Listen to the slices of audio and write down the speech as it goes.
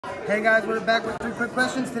Hey guys, we're back with 3 quick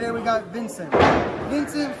questions. Today we got Vincent.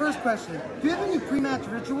 Vincent, first question. Do you have any pre-match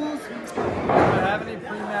rituals? Do I have any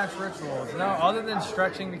pre-match rituals? No, other than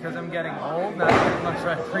stretching because I'm getting old. That's pretty much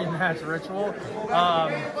my pre-match ritual.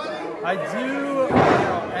 I do,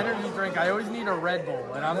 energy drink. I always need a Red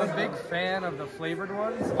Bull, and I'm a big fan of the flavored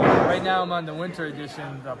ones. Right now I'm on the winter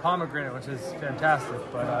edition, the pomegranate, which is fantastic.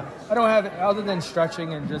 But I don't have, other than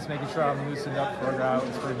stretching and just making sure I'm loosened up for a workout,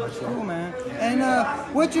 it's pretty much it. Cool, man.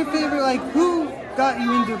 And what's your favorite, like, who got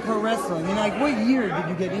you into pro wrestling? I mean, like, what year did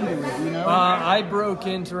you get into it, you know? I broke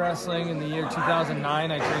into wrestling in the year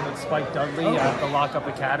 2009. I trained with Spike Dudley at the Lockup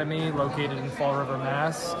Academy, located in Fall River,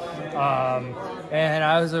 Mass. And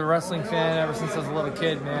I was a wrestling fan ever since I was a little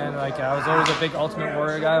kid, man. Like, I was always a big Ultimate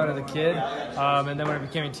Warrior guy when I was a kid. And then when I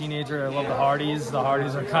became a teenager, I loved the Hardys. The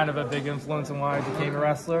Hardys are kind of a big influence in why I became a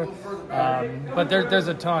wrestler. But there's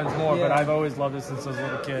a ton more, but I've always loved it since I was a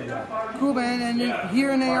little kid. Yeah. Cool, man. And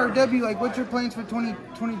here in ARW, like, what's your plans for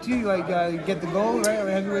 2022? Like, get the gold,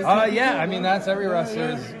 right? Yeah, I mean, that's every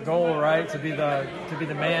wrestler's goal, right? To be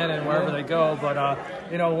the man and wherever they go. But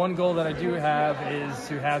one goal that I do have is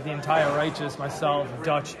to have the entire Righteous, myself,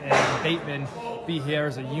 Dutch, and Bateman be here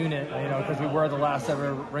as a unit. Because we were the last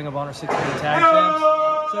ever Ring of Honor 6-man tag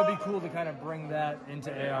champs. So it'd be cool to kind of bring that into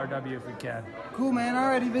ARW if we can. Cool, man.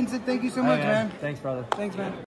 Alrighty, Vincent. Thank you so much, man. Thanks, brother. Thanks, man.